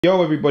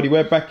Yo everybody,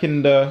 we're back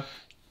in the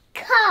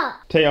car.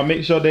 Taya,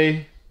 make sure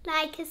they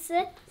like and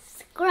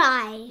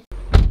subscribe.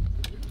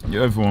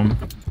 Yo everyone,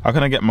 how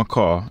can I get my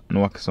car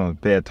and walk some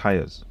bare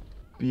tires?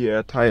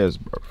 Bare tires,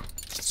 bro.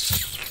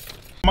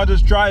 Am I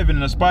just driving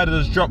and the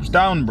spider just drops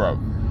down, bro?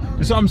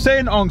 That's what I'm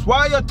saying, Onks.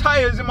 Why are your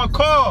tires in my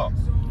car?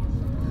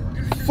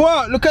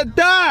 Fuck, look at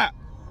that!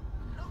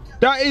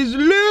 That is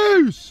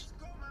loose!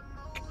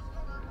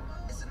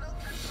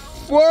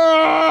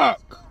 Fuck!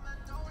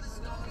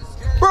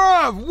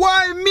 Bruv,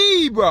 why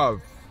me, bruv?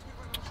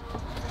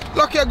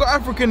 Lucky I got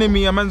African in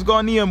me, a man's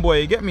Ghanaian boy,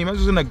 you get me? Man's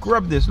just gonna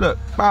grab this, look.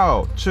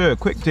 Bow, sure,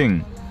 quick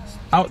thing.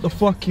 Out the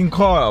fucking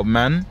car,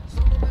 man.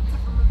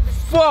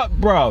 Fuck,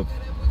 bruv.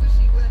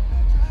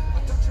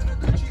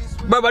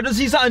 Bruv, I just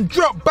see something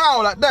drop,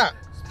 bow, like that.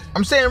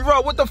 I'm saying,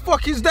 bro, what the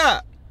fuck is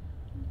that?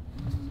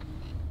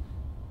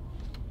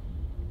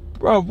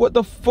 Bruv, what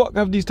the fuck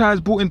have these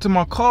tires brought into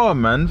my car,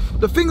 man?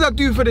 The things I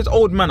do for this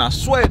old man, I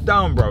swear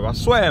down, bruv, I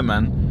swear,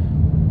 man.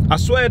 I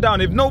swear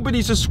down, if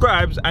nobody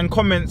subscribes and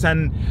comments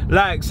and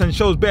likes and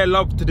shows bare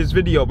love to this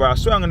video, bro, I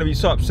swear I'm gonna be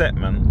so upset,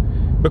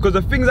 man. Because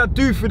the things I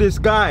do for this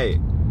guy,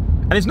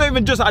 and it's not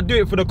even just I do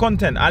it for the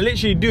content, I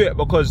literally do it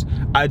because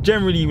I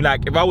generally,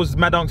 like, if I was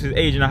Mad Unks'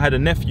 age and I had a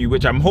nephew,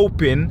 which I'm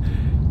hoping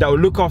that will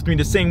look after me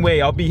the same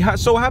way, I'll be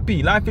so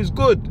happy, life is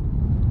good.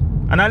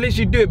 And I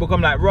literally do it because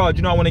I'm like, Rod,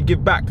 you know, I wanna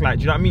give back, like,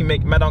 do you know what I mean?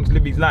 Make Mad Unks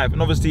live his life,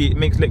 and obviously it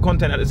makes lit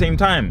content at the same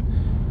time.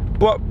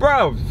 But,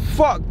 bro,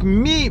 fuck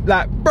me,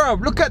 like, bro,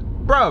 look at,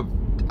 bruv,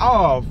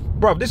 oh,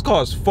 bruv, this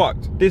car is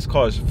fucked. This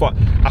car is fucked.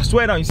 I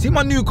swear down, you see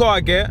my new car I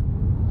get?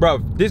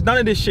 Bruv, none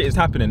of this shit is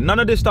happening. None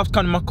of this stuff's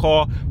coming in my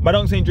car. My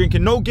dogs ain't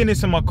drinking no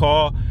Guinness in my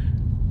car.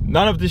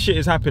 None of this shit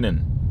is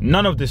happening.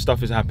 None of this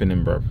stuff is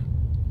happening, bruv.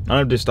 None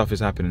of this stuff is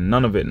happening.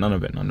 None of it, none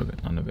of it, none of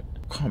it, none of it.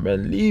 Can't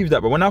believe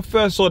that, but when I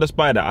first saw the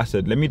spider, I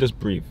said, let me just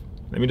breathe.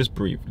 Let me just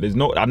breathe. There's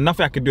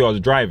nothing I could do. I was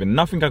driving.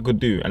 Nothing I could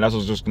do, and that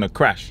was just gonna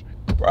crash.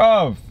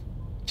 Bruv.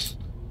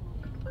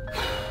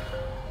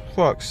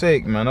 Fuck's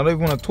sake, man. I don't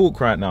even want to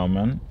talk right now,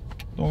 man.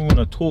 I don't want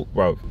to talk,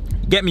 bro.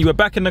 Get me, we're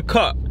back in the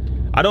cut.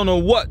 I don't know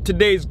what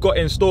today's got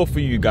in store for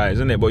you guys,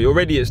 innit? But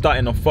already it's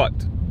starting off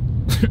fucked.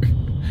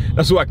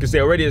 That's what I can say.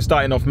 Already it's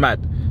starting off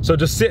mad. So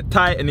just sit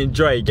tight and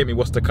enjoy. Get me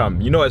what's to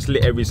come. You know it's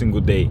lit every single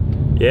day.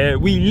 Yeah,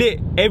 we lit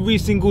every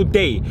single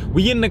day.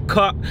 We in the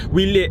cut,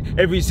 we lit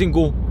every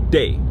single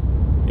day.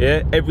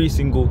 Yeah, every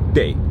single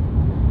day.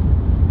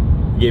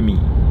 Get me.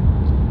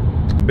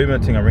 Big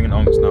man thing, I'm ringing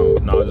Unks now.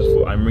 No, I just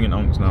thought I'm ringing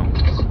Unks now.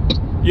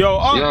 Yo,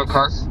 Unks. Yo,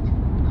 cuz.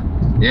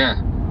 Yeah.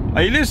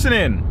 Are you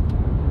listening?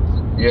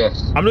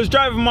 Yes. I'm just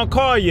driving my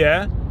car,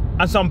 yeah?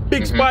 And some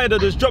big spider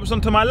just drops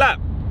onto my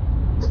lap.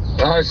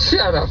 Oh,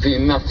 shut up, you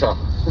nutter.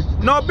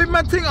 No, big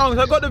man thing, Unks.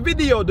 I got the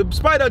video. The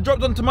spider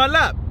dropped onto my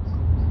lap.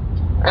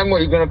 And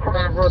what, you gonna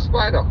cry over a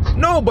spider?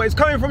 No, but it's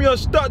coming from your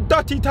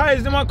dirty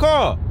tires in my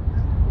car.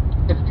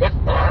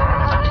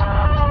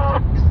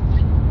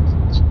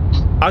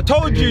 I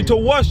told you to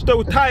wash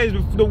the tires,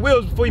 the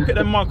wheels before you put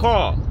them in my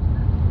car.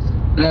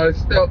 No,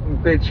 stop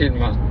bitching,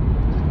 man.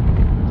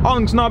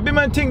 Unks, nah, big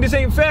man thing, this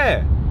ain't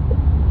fair.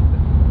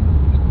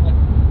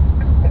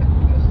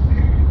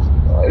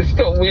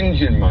 Stop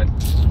whinging, man.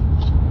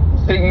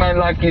 Big man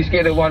like you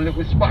scared of one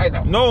little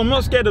spider. No, I'm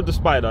not scared of the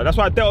spider. That's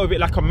why I dealt with it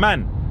like a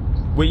man.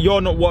 But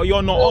you're not what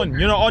you're not on.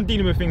 You're not on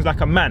dealing with things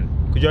like a man.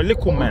 Because you're a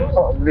little man.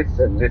 Oh,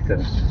 listen.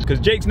 Because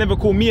Jake's never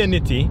called me a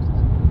nitty.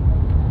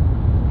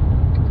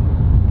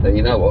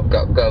 You know what?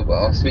 Go, but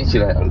I'll speak to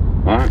you later.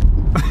 Alright?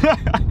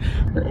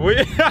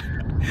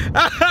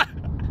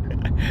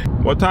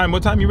 What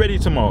time you ready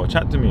tomorrow?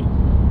 Chat to me.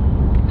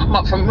 I'm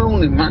up from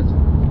morning, man.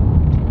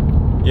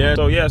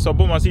 Yeah, so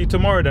boom, I'll see you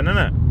tomorrow then,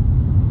 innit?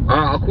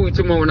 Alright, I'll call you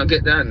tomorrow when I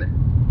get down there.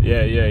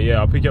 Yeah,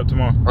 I'll pick you up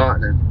tomorrow.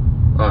 Alright then.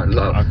 Alright,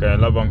 love. Okay,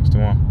 love Unks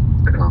tomorrow.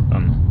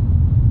 Done.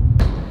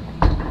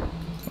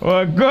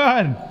 Oh,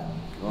 God.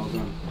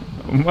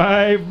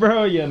 My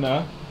bro, you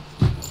know.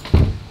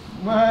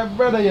 My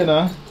brother, you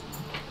know.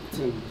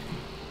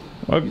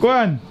 What go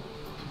on?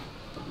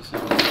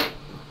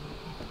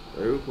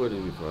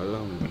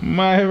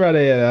 My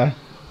brother, you know.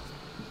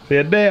 So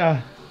you're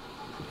there.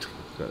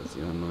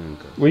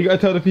 What you gotta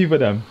tell the people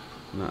them?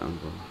 Nothing,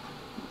 bro.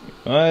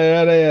 My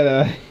brother,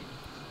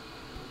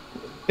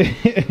 you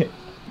know.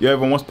 Yo,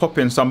 everyone, what's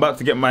popping? So I'm about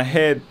to get my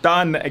hair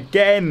done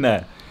again.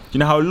 Do you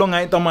know how long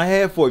I ain't done my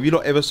hair for? If you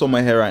don't ever saw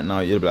my hair right now,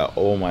 you'll be like,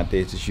 oh, my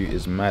day to shoot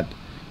is mad.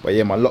 But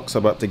yeah, my locks are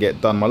about to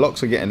get done. My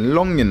locks are getting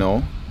long, you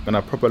know. Gonna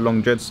have proper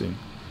long dreads soon.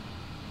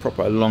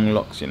 Proper long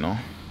locks, you know.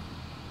 I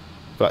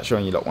feel like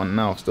showing you lot one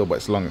now still, but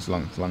it's long.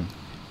 But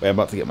I'm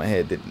about to get my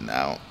hair did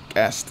now.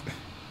 Gassed.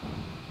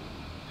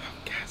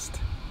 It's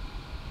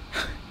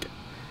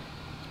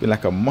been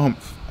like a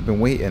month. I've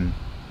been waiting.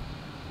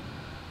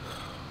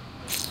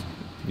 If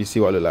you see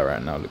what I look like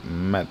right now, I look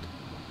mad.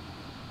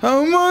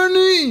 How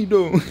many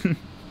though?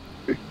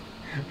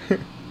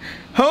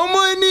 How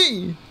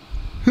many?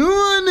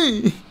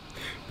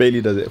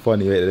 Bailey does it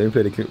funny. Wait, let me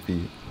play the clip for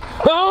you.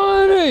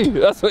 How many?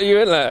 That's what you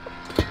went like.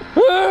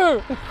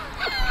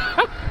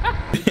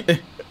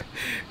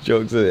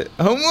 Jokes, is it?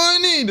 How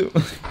many though?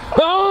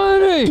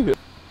 Johnny!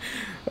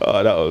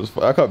 Oh, that was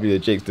fun. I can't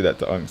believe Jakes did that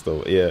to Unks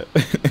though, yeah.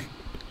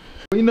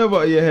 What you know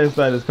about your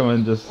hairstylist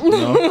coming just, you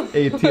know,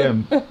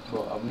 ATM?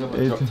 Bro, I've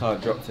never dropped how I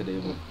dropped today,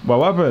 bro.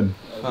 What happened?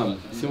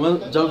 See,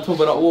 when I jumped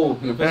over that wall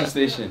in the petrol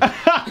station.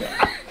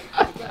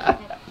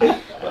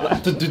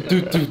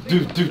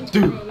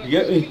 You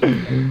get me?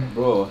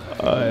 Bro.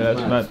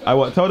 That's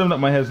mad. Tell them that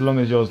my hair's long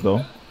as yours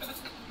though.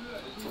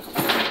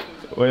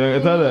 What you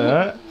gonna tell them,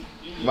 huh?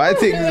 My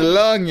thing's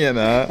long, you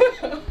know.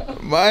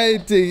 My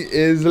thing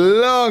is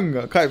long.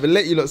 I can't even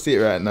let you lot see it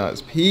right now.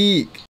 It's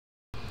peak.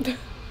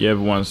 Yeah,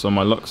 everyone, so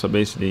my locks are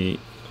basically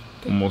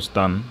almost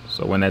done.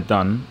 So when they're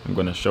done, I'm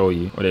gonna show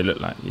you what they look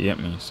like. You get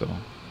me? So,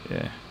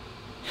 yeah.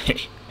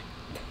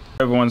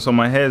 Everyone, so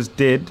my hair's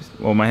did,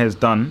 well, my hair's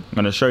done. I'm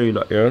gonna show you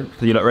lot here.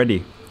 So you lot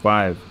ready?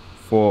 5,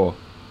 4,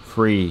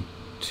 3,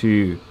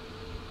 2,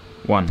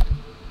 1.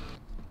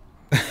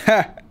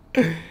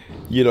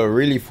 You lot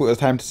really thought it was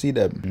time to see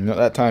them. Not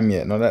that time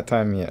yet. Not that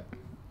time yet.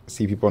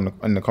 See people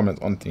in the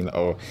comments on things like,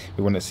 oh,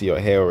 we want to see your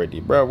hair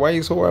already. Bro, why are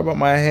you so worried about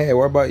my hair?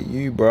 What about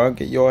you, bro?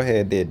 Get your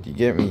hair did. You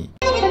get me?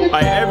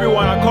 Hey,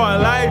 everyone, I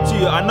can't lie to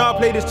you. I know I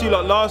played this to you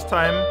lot last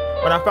time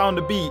when I found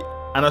the beat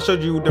and I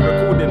showed you the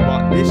recording,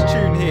 but this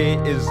tune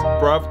here is,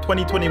 bruv,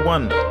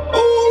 2021.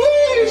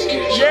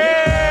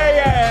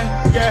 Yeah.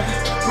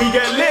 We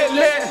get lit.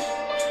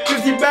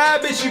 50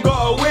 bad bitch, you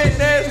got a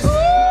witness.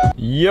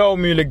 Yo,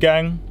 Mula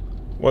gang,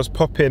 what's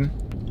poppin'?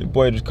 Your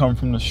boy just come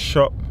from the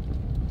shop.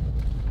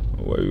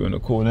 What you wanna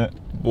call it?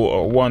 Bought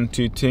a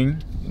 1-2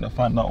 ting. Gonna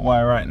find out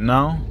why right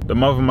now. The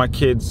mother of my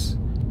kids,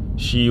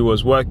 she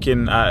was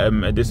working at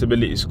a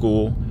disability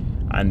school,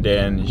 and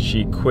then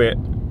she quit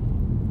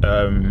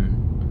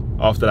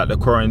after like the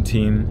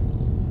quarantine,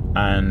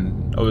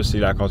 and obviously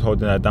like I was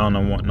holding her down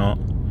and whatnot,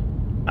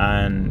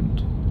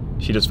 and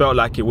she just felt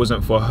like it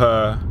wasn't for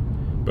her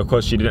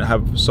because she didn't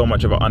have so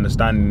much of an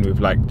understanding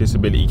with like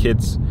disability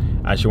kids,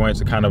 and she wanted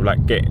to kind of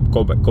like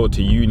go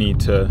to uni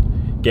to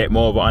get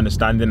more of an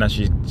understanding, and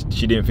she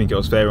didn't think it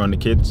was fair on the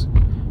kids.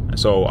 And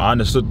so I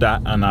understood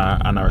that, and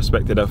I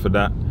respected her for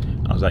that.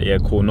 I was like, yeah,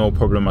 cool, no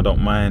problem, I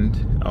don't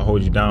mind, I'll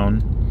hold you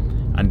down.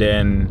 And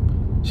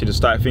then she just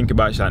started thinking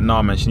about it. She's like,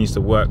 nah man, she needs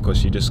to work because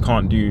she just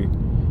can't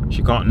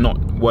not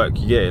work,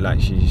 you get it?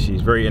 Like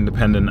she's very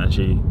independent and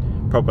she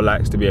proper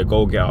likes to be a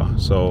go-getter.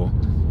 So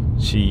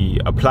she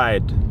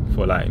applied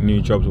for like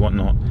new jobs and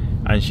whatnot,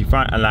 and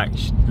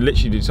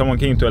literally someone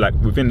came to her like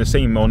within the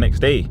same or next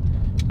day.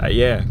 Like,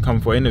 yeah,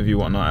 come for an interview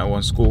whatnot at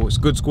one school. It's a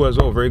good school as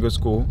well, very good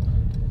school.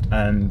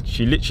 And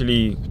she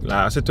literally, like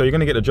I said to her, you're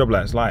gonna get the job,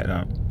 like it's like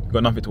that. You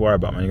got nothing to worry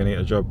about, man, you're gonna get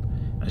the job.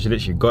 And she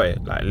literally got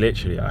it, like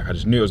literally, like I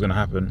just knew it was gonna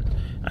happen.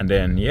 And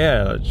then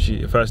yeah,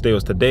 the first day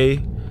was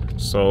today.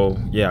 So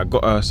yeah, I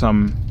got her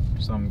some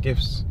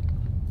gifts.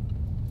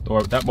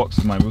 Or that box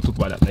is mine, we'll talk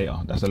about that later.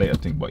 That's a later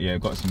thing, but yeah, I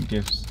got some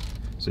gifts.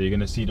 So you're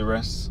gonna see the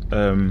rest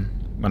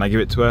when I give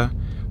it to her,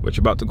 which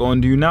you're about to go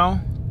and do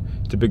now,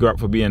 to big her up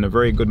for being a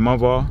very good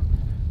mother,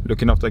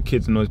 looking after her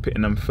kids and always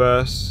putting them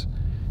first,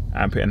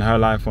 and putting her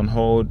life on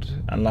hold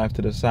and life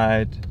to the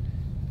side.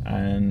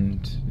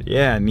 And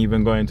yeah, and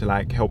even going to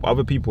like help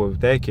other people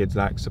with their kids,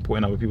 like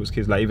supporting other people's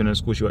kids. Like even in the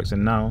school she works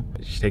in now,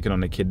 she's taking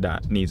on a kid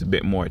that needs a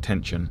bit more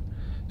attention.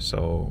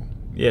 So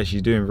yeah,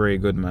 she's doing very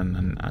good,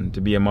 man. And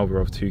to be a mother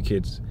of 2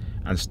 kids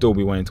and still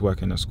be wanting to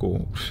work in a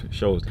school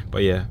shows.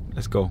 But yeah,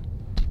 let's go.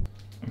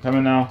 I'm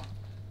coming now.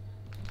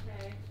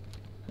 Okay.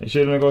 You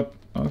sure you're gonna go?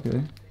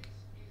 Okay.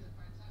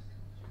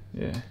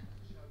 Yeah.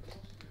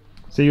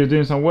 So you were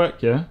doing some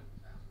work, yeah?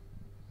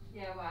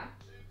 Yeah, what?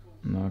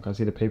 No, I can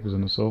see the papers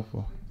on the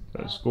sofa.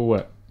 That's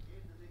schoolwork.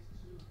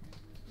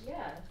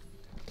 Yes.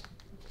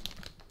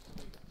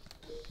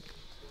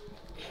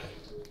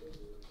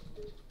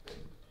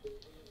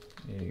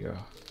 There you go.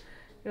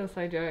 You're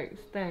so jokes,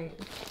 thanks.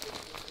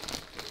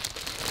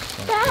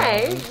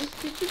 Thanks?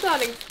 This is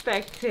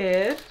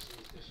unexpected.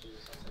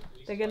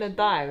 They're gonna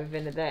die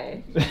within a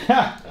day.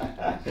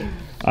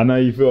 I know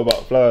you feel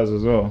about flowers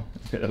as well.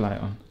 Put the light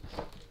on.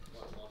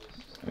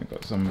 I've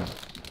got some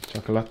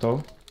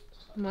chocolato.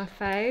 My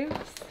faves,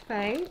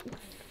 thanks.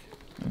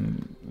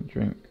 And a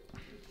drink.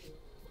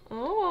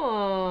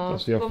 Oh,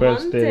 that's for your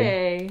first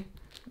day.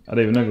 I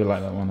don't even know if you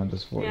like that one, I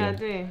just thought. Yeah, I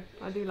do.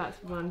 I do like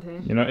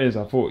spumante. You know what it is?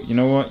 I thought, you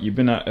know what? You've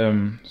been at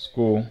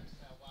school,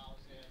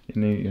 your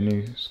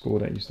new school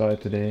that you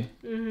started today.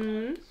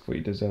 Thought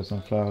you deserve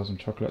some flowers and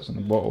chocolates and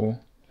a bottle.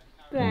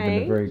 Thanks. You've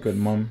been a very good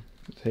mum,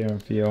 Taya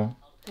and Theo.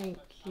 Thank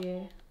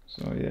you.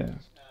 So yeah.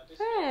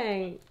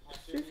 Thanks.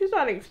 This is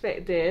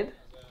unexpected.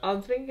 I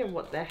was thinking,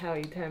 what the hell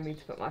you telling me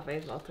to put my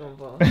face mask on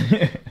for?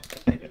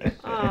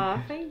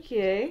 Ah, thank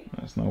you.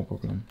 That's no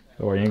problem.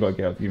 Don't worry, you ain't got to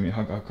get up to give me a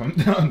hug. I'll come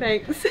down.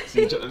 Thanks.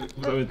 See each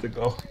other to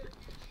go.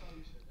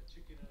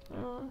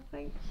 Oh,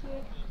 thank you.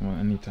 Come on,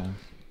 anytime.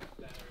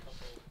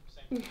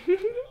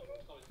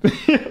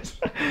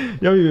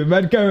 Yo, you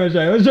mad camera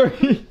shy. What's wrong?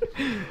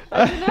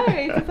 I don't know,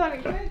 it's just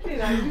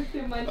unexpected. I'm just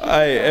in my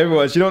Hey,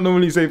 everyone, she don't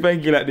normally say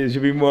thank you like this.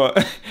 She'll be more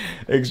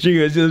extreme.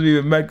 It's just be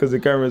mad because the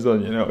camera's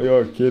on, you know.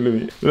 You're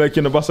killing me. You're like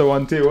in the bus of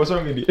 1 2. What's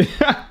wrong with you?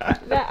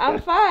 No,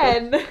 I'm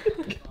fine.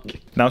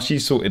 Now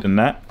she's sorted in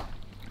that.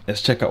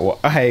 Let's check out what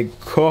I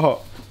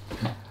got.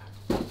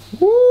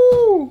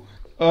 Woo!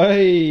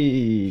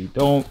 Hey,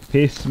 don't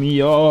piss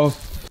me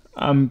off.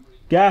 I'm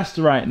gassed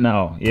right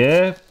now,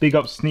 yeah? Big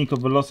up Sneaker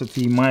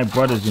Velocity, my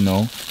brothers, you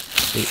know.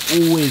 They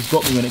always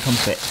got me when it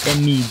comes to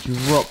any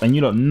drop. And you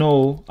don't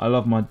know, I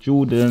love my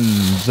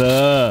Jordans.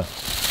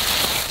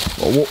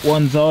 But what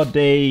ones are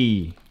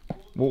they?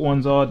 What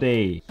ones are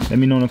they? Let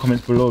me know in the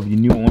comments below if you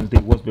knew what ones they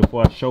was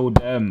before I showed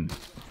them.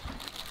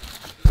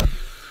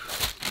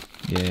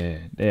 Yeah,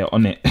 they're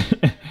on it.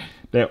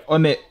 They're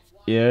on it.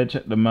 Yeah,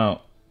 check them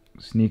out.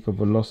 Sneaker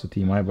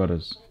Velocity, my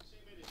brothers.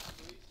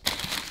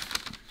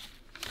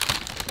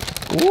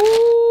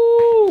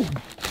 Ooh!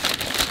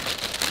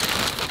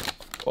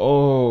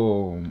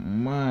 Oh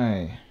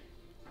my.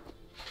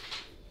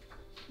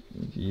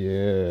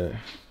 Yeah.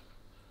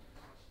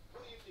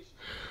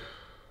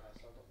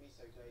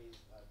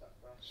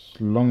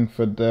 Long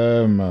for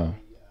them.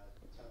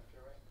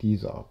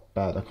 These are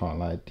bad, I can't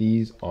lie.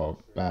 These are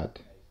bad.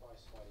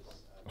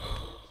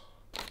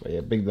 But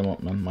yeah, big them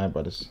up, man, my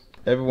brothers.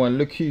 Everyone,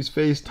 look who's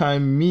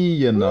FaceTime me,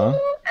 you know.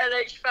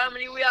 LH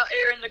family, we out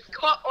here in the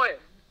cut, oi.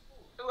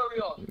 Who are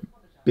we on?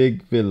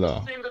 Big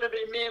Villa. We're soon gonna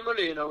be me and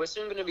Mully, you know. We're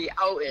soon gonna be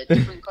out here,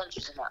 different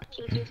countries and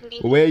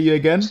that. Where are you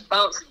again?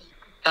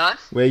 Huh?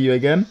 Where are you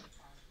again?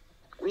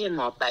 We in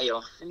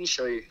Marbella. Let me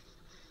show you.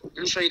 Let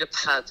me show you the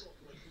pad.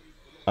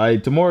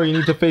 Alright, tomorrow you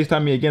need to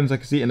FaceTime me again so I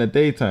can see it in the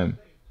daytime.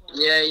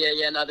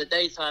 Yeah. Now the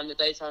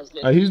daytime's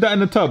lit. Who's that in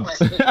the tub?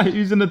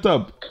 Who's in the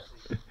tub?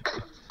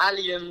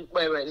 Ali and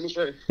wait, let me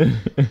show you. You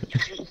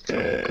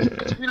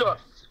look.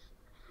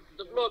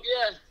 The vlog,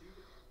 yeah.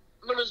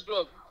 Muller's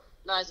vlog.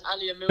 Nice,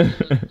 Ali and Milton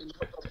in the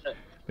top of it.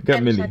 Look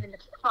at Millie.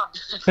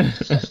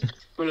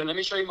 Muller, let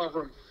me show you my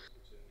room.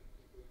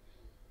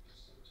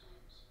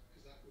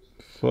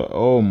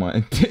 Oh my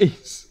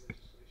days.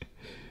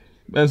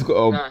 Man's got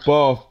a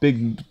bath,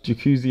 big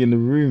jacuzzi in the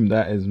room.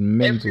 That is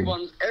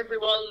mental.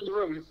 Everyone's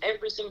room,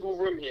 every single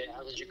room here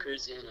has a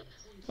jacuzzi in it.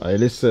 Alright,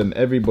 listen,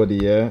 everybody,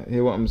 yeah?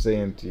 Hear what I'm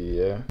saying to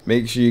you, yeah?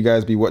 Make sure you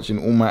guys be watching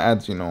all my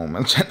ads, you know,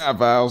 man. Trying to have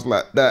a house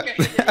like that.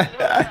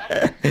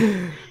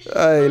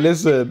 Alright,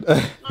 listen.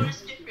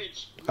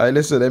 Alright,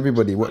 listen,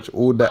 everybody, watch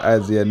all the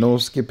ads, yeah? No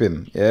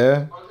skipping,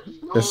 yeah?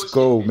 Let's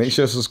go. Make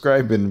sure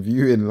subscribing,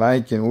 viewing,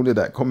 liking, all of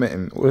that,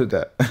 commenting, all of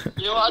that.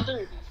 You know what I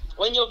do?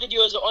 When your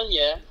videos are on,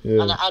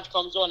 and the ad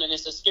comes on and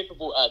it's a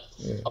skippable ad,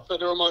 I put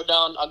the remote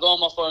down, I go on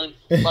my phone.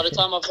 By the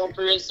time I've gone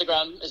through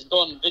Instagram, it's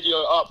gone,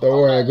 video up. Don't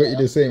worry, I got you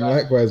the same.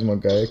 Likewise, my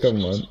guy.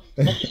 Come on.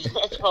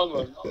 Come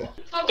on.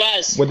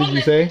 Guys, what did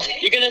you say?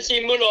 You're going to see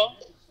Muller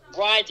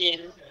riding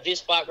this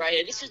bike right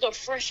here. This is the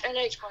fresh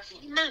LH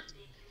bike.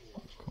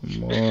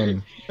 Come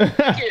on.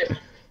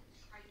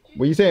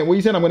 What you saying? What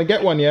you saying? I'm going to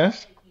get one, yeah?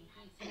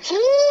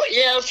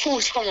 Yeah, of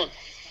course. Come on.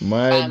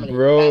 My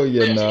bro,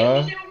 you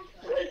know.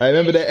 I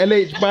remember the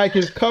LH bike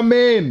is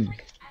coming.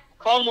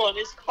 Come on,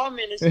 it's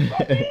coming, it's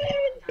coming.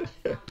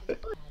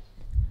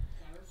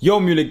 Yo,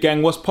 Muller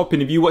gang, what's popping?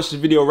 If you watch this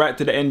video right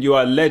to the end, you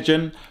are a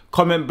legend.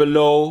 Comment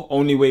below,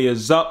 only way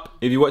is up.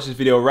 If you watch this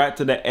video right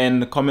to the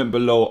end, comment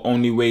below,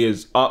 only way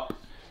is up.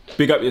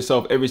 Big up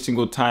yourself every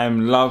single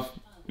time. Love.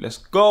 Let's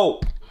go.